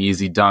not getting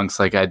easy dunks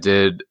like I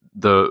did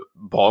the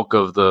bulk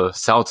of the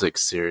Celtics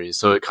series.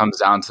 So it comes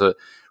down to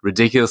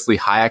ridiculously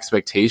high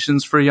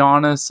expectations for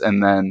Giannis,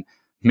 and then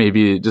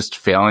maybe just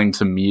failing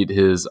to meet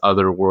his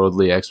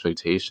otherworldly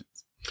expectations.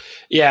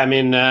 Yeah, I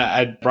mean,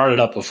 I brought it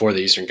up before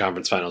the Eastern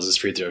Conference Finals, his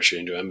free throw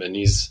shooting to him, and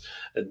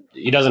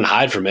he doesn't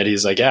hide from it.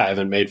 He's like, yeah, I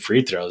haven't made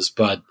free throws,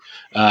 but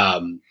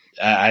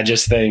I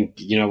just think,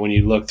 when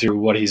you look through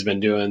what he's been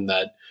doing,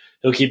 that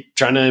he'll keep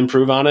trying to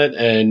improve on it,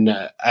 and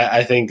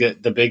I think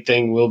that the big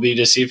thing will be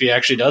to see if he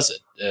actually does it.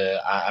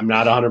 I'm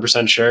not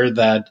 100% sure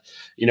that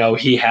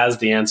he has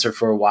the answer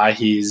for why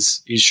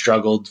he's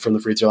struggled from the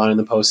free throw line in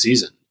the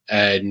postseason.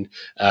 And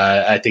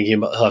I think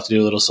he'll have to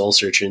do a little soul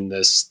searching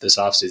this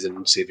offseason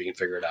and see if he can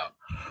figure it out.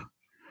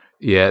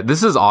 Yeah,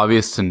 this is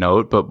obvious to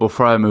note, but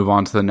before I move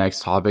on to the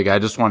next topic, I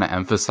just want to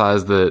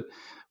emphasize that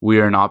we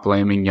are not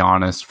blaming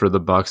Giannis for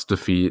the Bucks'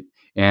 defeat.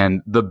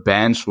 And the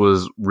bench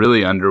was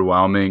really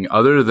underwhelming,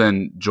 other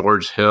than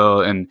George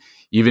Hill, and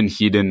even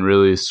he didn't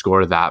really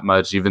score that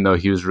much, even though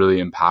he was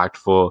really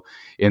impactful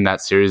in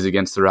that series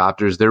against the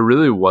Raptors. There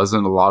really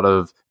wasn't a lot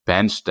of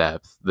bench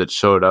depth that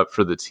showed up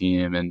for the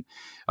team. And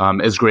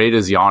as great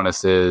as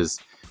Giannis is,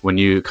 when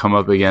you come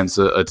up against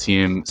a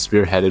team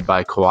spearheaded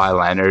by Kawhi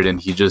Leonard and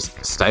he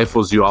just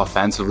stifles you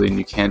offensively and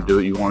you can't do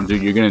what you want to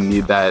do, you're going to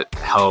need that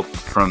help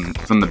from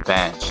the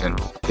bench. And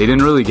they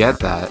didn't really get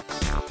that.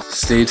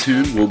 Stay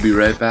tuned. We'll be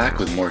right back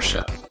with more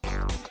show.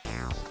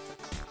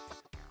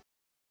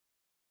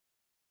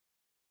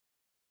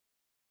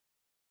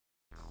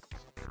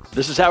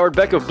 This is Howard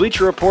Beck of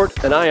Bleacher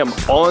Report, and I am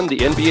on the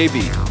NBA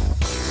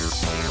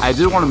beat. I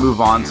did want to move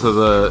on to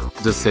the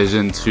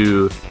decision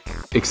to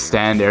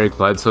extend Eric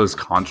Bledsoe's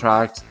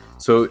contract.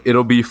 So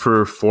it'll be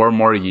for 4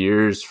 more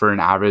years for an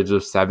average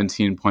of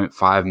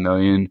 $17.5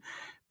 million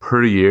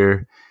per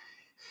year.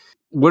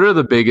 What are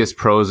the biggest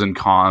pros and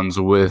cons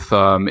with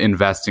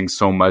investing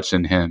so much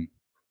in him?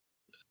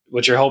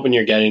 What you're hoping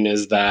you're getting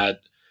is that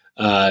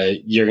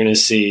you're going to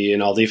see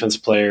an all-defense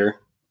player,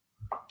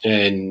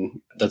 and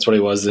that's what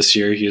he was this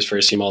year. He was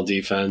first-team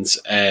all-defense,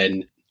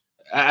 and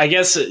I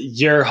guess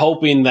you're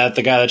hoping that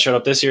the guy that showed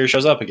up this year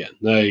shows up again.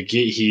 Like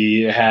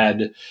he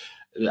had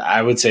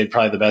I would say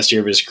probably the best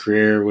year of his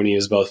career when he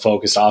was both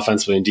focused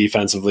offensively and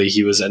defensively.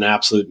 He was an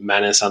absolute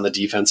menace on the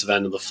defensive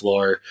end of the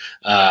floor.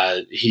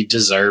 He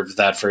deserved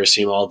that first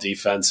team all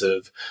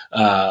defensive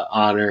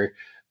honor.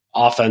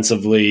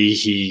 Offensively,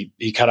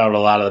 he cut out a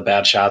lot of the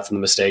bad shots and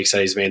the mistakes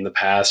that he's made in the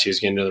past. He was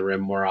getting to the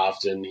rim more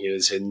often. He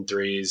was hitting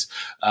threes.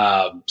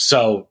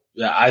 So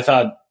I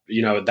thought,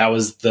 that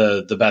was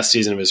the best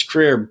season of his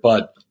career.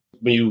 But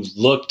when you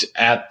looked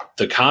at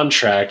the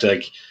contract, I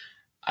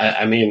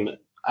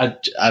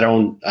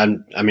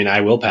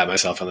will pat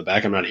myself on the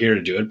back. I'm not here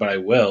to do it, but I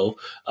will.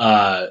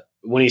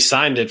 When he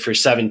signed it for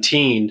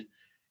 17,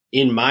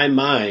 in my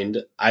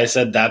mind, I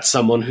said that's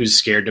someone who's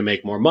scared to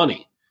make more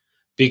money.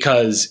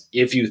 Because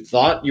if you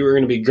thought you were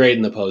going to be great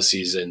in the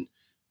postseason,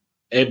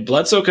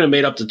 Bledsoe could have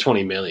made up to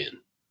 $20 million,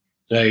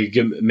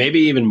 maybe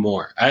even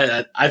more.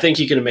 I think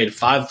he could have made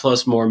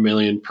 $5+ more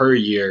million per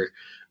year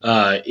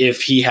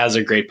if he has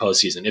a great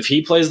postseason. If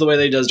he plays the way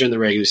that he does during the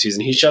regular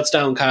season, he shuts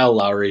down Kyle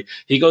Lowry,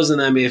 he goes in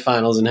the NBA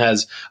Finals and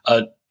has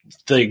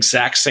the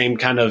exact same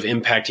kind of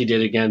impact he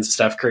did against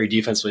Steph Curry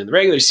defensively in the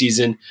regular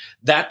season,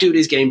 that dude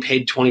is getting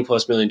paid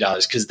 $20+ million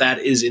because that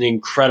is an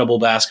incredible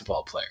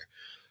basketball player.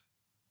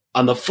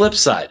 On the flip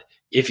side,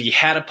 if he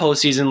had a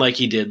postseason like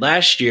he did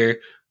last year,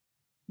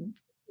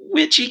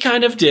 which he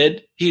kind of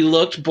did, he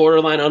looked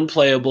borderline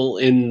unplayable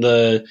in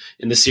the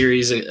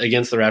series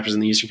against the Raptors in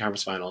the Eastern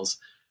Conference Finals.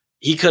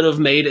 He could have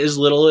made as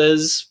little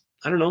as,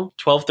 $12,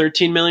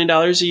 $13 million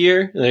a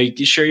year.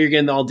 Sure, you're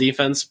getting all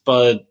defense,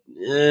 but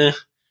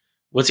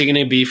what's he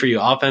going to be for you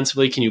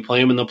offensively? Can you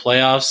play him in the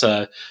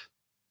playoffs?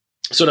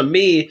 So to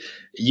me,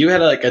 you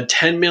had a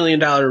 $10 million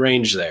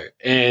range there,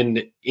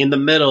 and in the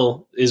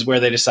middle is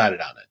where they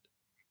decided on it.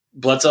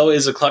 Bledsoe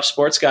is a clutch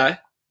sports guy,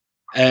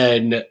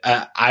 and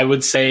I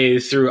would say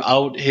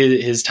throughout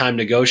his time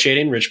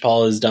negotiating, Rich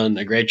Paul has done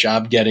a great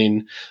job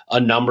getting a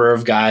number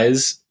of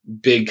guys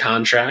big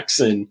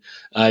contracts and,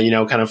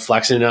 kind of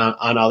flexing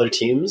on other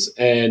teams.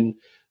 And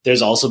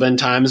there's also been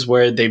times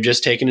where they've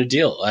just taken a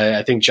deal.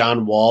 I think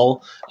John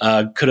Wall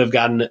could have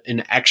gotten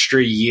an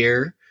extra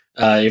year.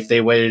 If they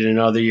waited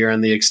another year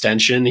on the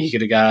extension, he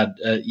could have got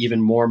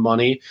even more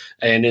money.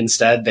 And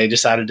instead, they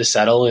decided to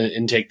settle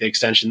and take the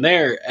extension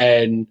there.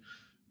 And,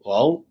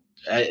 well,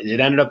 it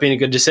ended up being a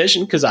good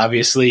decision because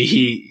obviously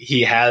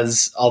he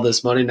has all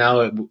this money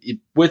now.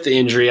 With the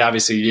injury,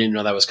 obviously, you didn't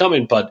know that was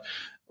coming. But,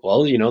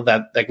 well,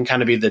 that can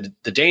kind of be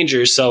the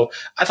danger. So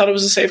I thought it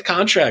was a safe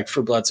contract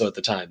for Bledsoe at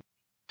the time.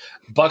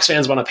 Bucks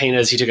fans want to paint it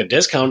as he took a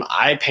discount.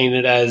 I paint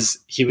it as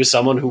he was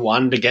someone who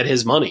wanted to get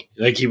his money.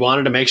 He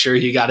wanted to make sure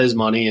he got his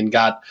money and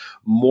got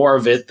more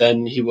of it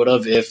than he would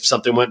have if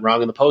something went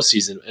wrong in the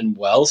postseason. And,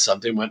 well,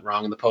 something went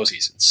wrong in the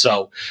postseason.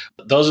 So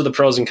those are the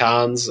pros and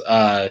cons.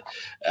 I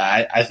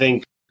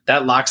think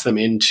that locks them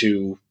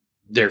into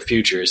their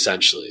future,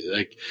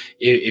 essentially.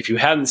 If you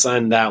hadn't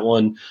signed that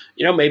one,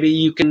 maybe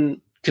you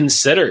can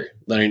consider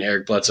letting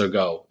Eric Bledsoe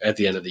go at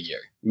the end of the year.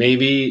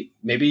 Maybe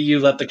you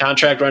let the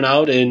contract run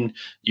out and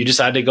you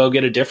decide to go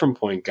get a different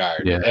point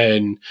guard. Yeah.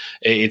 And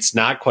it's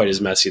not quite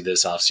as messy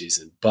this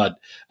offseason. But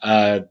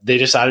they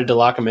decided to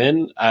lock him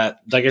in.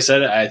 Like I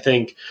said, I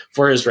think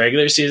for his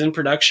regular season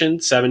production,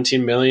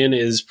 $17 million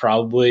is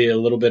probably a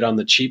little bit on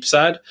the cheap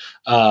side.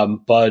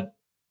 But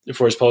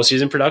for his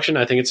postseason production,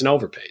 I think it's an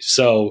overpay.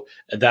 So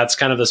that's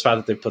kind of the spot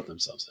that they've put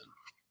themselves in.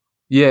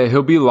 Yeah,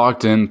 he'll be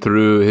locked in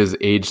through his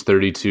age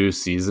 32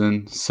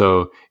 season.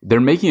 So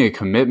they're making a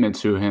commitment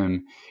to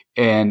him.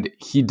 And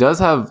he does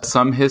have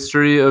some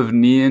history of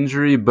knee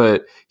injury,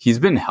 but he's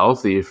been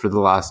healthy for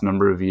the last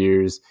number of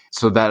years.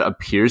 So that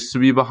appears to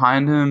be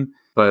behind him.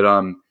 But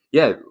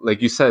yeah,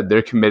 like you said,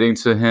 they're committing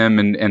to him.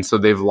 And so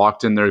they've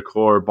locked in their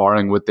core,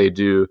 barring what they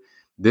do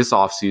this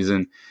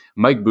offseason.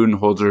 Mike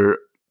Budenholzer,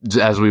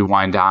 as we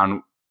wind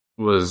down,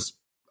 was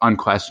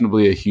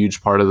unquestionably a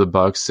huge part of the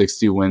Bucks'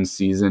 60-win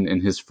season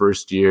in his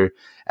first year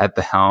at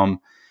the helm.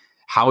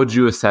 How would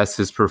you assess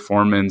his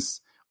performance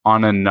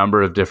on a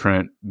number of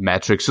different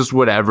metrics, just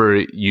whatever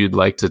you'd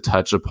like to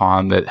touch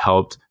upon that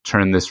helped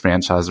turn this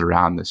franchise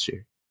around this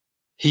year?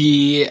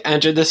 He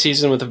entered the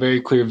season with a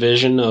very clear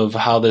vision of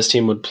how this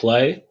team would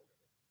play.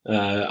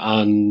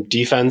 On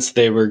defense,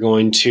 they were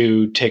going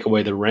to take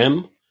away the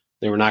rim.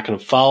 They were not going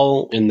to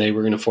foul, and they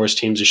were going to force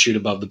teams to shoot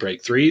above the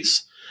break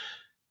threes.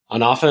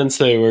 On offense,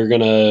 they were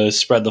going to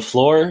spread the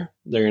floor.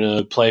 They're going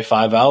to play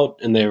 5 out,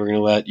 and they were going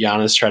to let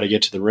Giannis try to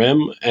get to the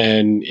rim.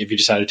 And if you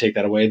decide to take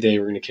that away, they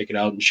were going to kick it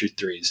out and shoot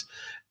threes.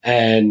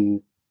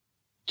 And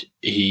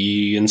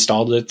he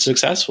installed it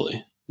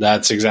successfully.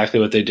 That's exactly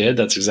what they did.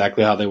 That's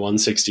exactly how they won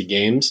 60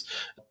 games.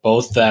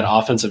 Both that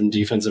offensive and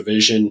defensive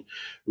vision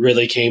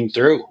really came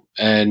through,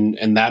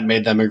 and that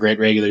made them a great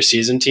regular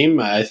season team.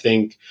 I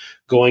think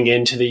going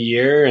into the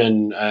year,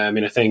 and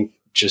I think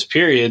just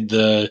period,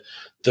 the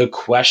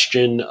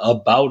question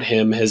about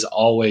him has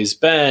always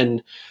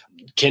been,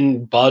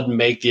 can Bud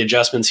make the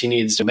adjustments he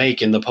needs to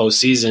make in the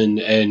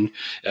postseason,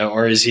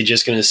 or is he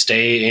just going to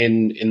stay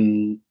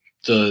in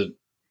the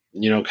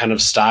kind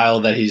of style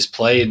that he's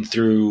played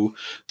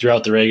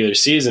throughout the regular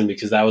season?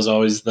 Because that was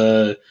always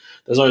the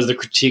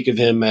critique of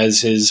him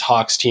as his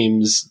Hawks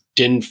teams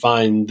didn't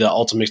find the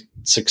ultimate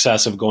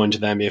success of going to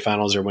the NBA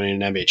Finals or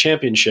winning an NBA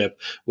championship,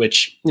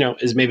 which,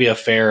 is maybe a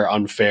fair,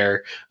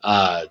 unfair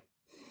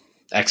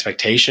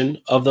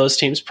expectation of those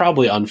teams.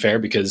 Probably unfair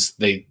because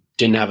they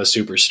didn't have a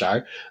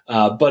superstar.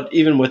 But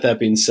even with that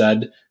being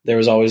said, there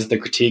was always the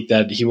critique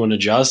that he wouldn't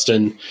adjust.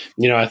 And,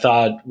 I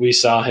thought we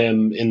saw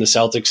him in the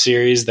Celtics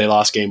series. They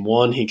lost game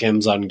 1. He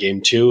comes out in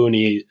game 2, and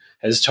he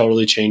has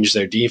totally changed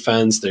their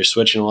defense. They're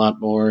switching a lot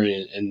more,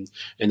 and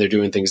they're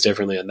doing things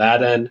differently on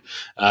that end.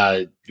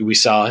 We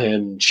saw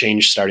him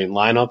change starting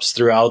lineups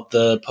throughout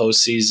the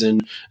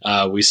postseason.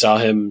 We saw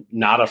him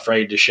not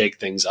afraid to shake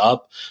things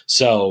up.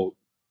 So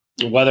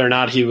whether or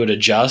not he would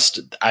adjust,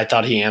 I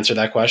thought he answered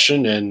that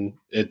question, and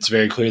it's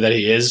very clear that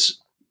he is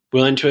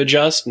willing to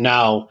adjust.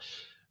 Now,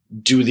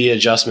 do the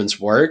adjustments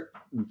work?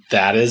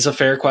 That is a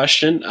fair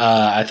question.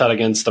 I thought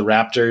against the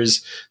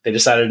Raptors, they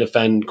decided to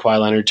defend Kawhi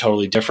Leonard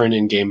totally different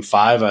in Game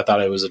 5. I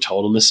thought it was a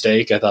total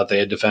mistake. I thought they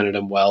had defended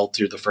him well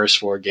through the first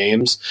 4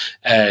 games.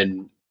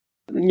 And,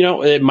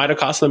 it might have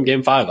cost them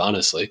Game 5,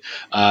 honestly,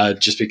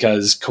 just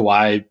because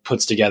Kawhi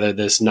puts together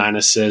this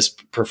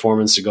 9-assist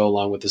performance to go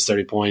along with his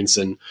 30 points.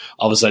 And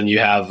all of a sudden you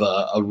have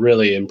a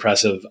really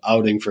impressive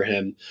outing for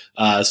him.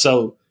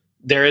 So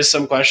there is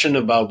some question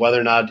about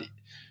whether or not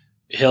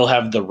he'll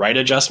have the right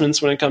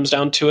adjustments when it comes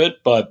down to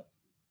it. But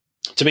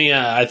to me,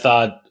 I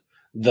thought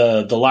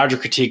the larger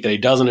critique that he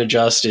doesn't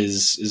adjust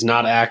is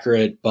not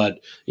accurate. But,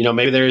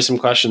 maybe there is some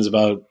questions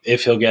about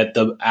if he'll get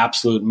the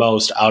absolute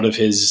most out of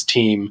his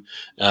team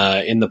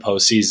in the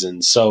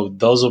postseason. So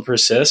those will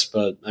persist.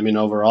 But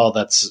overall,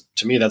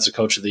 to me, that's a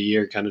coach of the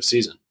year kind of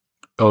season.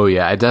 Oh,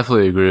 yeah, I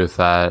definitely agree with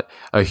that.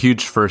 A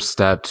huge first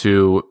step,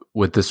 too,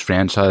 with this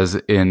franchise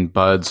in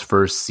Bud's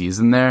first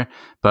season there.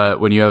 But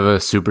when you have a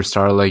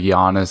superstar like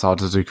Giannis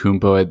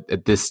Antetokounmpo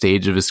at this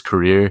stage of his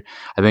career,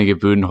 I think if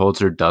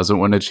Budenholzer doesn't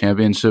win a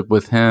championship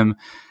with him,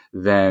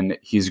 then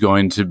he's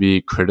going to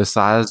be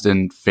criticized,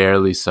 and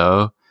fairly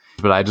so.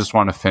 But I just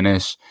want to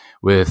finish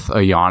with a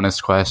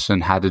Giannis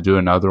question. Had to do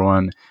another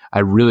one. I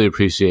really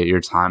appreciate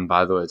your time,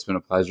 by the way. It's been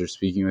a pleasure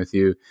speaking with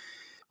you.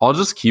 I'll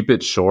just keep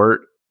it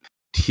short.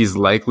 He's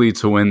likely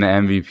to win the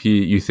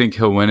MVP. You think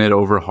he'll win it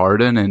over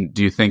Harden? And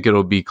do you think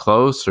it'll be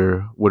close,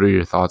 or what are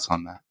your thoughts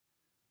on that?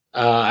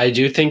 I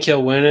do think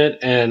he'll win it,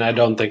 and I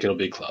don't think it'll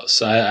be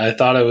close. I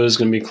thought it was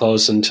going to be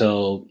close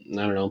until,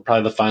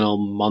 probably the final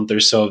month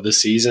or so of the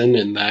season.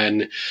 And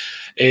then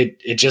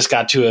it just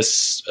got to a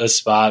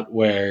spot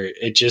where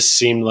it just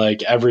seemed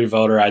like every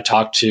voter I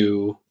talked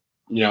to,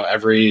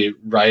 every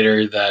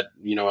writer that,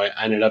 I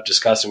ended up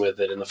discussing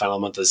with it in the final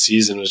month of the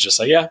season was just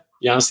like, yeah,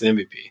 Giannis the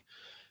MVP.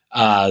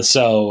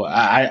 So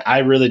I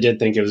really did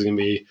think it was going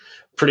to be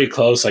pretty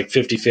close, like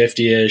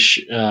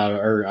 50-50-ish,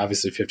 or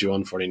obviously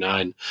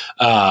 51-49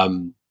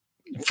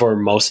 for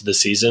most of the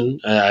season.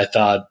 I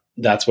thought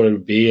that's what it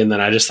would be. And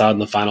then I just thought in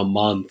the final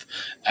month,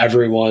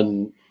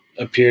 everyone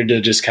appeared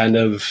to just kind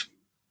of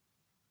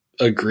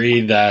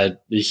agree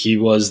that he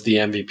was the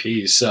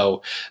MVP.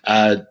 So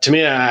to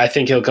me, I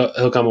think he'll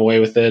come away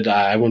with it.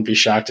 I wouldn't be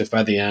shocked if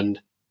by the end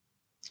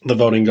the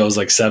voting goes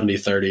like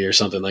 70-30 or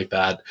something like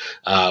that,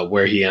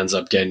 where he ends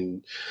up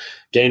getting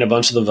a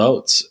bunch of the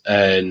votes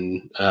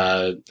and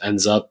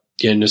ends up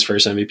getting his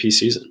first MVP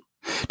season.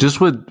 Just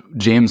with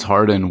James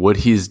Harden, what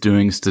he's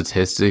doing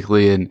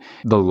statistically and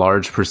the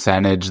large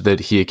percentage that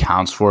he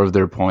accounts for of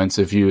their points,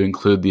 if you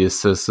include the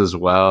assists as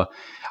well,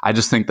 I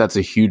just think that's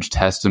a huge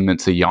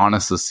testament to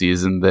Giannis this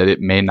season, that it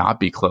may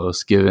not be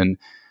close given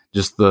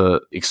just the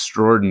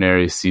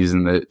extraordinary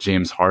season that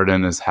James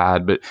Harden has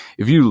had. But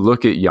if you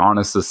look at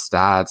Giannis's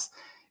stats,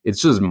 it's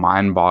just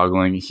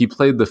mind-boggling. He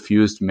played the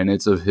fewest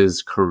minutes of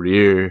his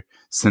career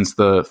since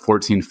the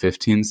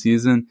 14-15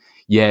 season,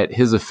 yet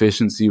his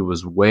efficiency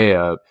was way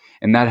up.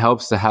 And that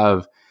helps to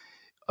have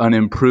an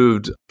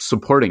improved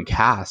supporting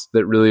cast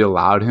that really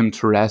allowed him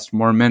to rest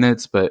more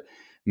minutes, but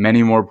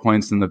many more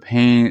points in the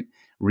paint.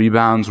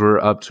 Rebounds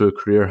were up to a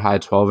career high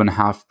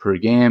 12.5 per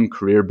game,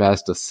 career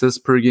best assists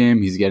per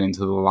game. He's getting to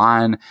the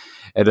line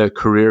at a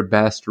career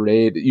best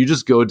rate. You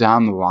just go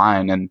down the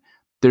line and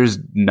there's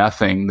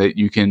nothing that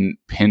you can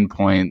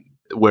pinpoint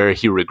where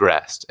he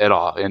regressed at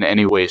all in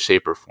any way,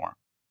 shape, or form.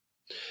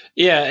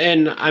 Yeah,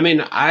 and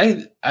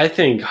I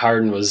think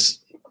Harden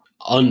was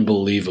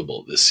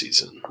unbelievable this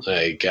season.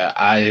 Like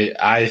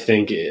I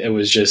think it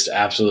was just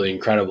absolutely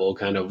incredible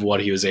kind of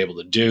what he was able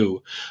to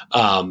do.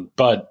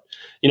 But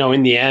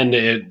in the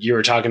end, you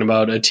were talking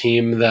about a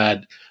team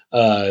that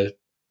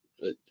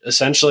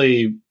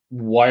essentially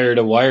wire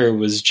to wire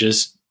was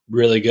just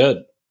really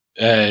good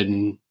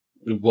and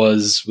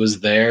was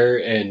there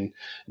and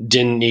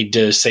didn't need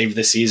to save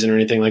the season or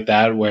anything like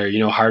that, where,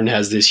 Harden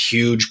has this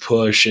huge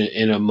push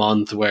in a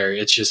month where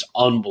it's just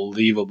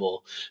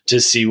unbelievable to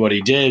see what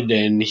he did.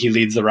 And he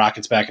leads the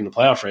Rockets back in the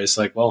playoff race.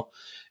 Like, well,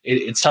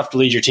 it's tough to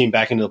lead your team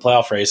back into the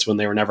playoff race when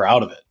they were never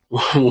out of it.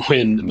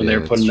 when they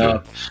were putting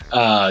up,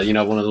 one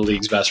of the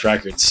league's best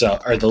records,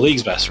 or the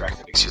league's best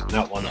record, excuse me,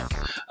 not one of.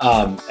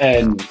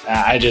 And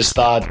I just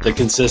thought the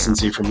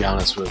consistency from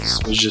Giannis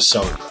was just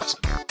so impressive.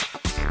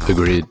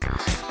 Agreed.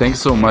 Thanks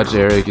so much,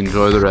 Eric.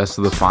 Enjoy the rest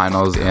of the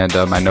finals, and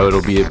I know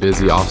it'll be a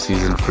busy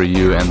offseason for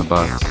you and the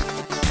Bucks.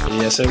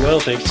 Yes, I will.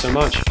 Thank you so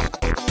much.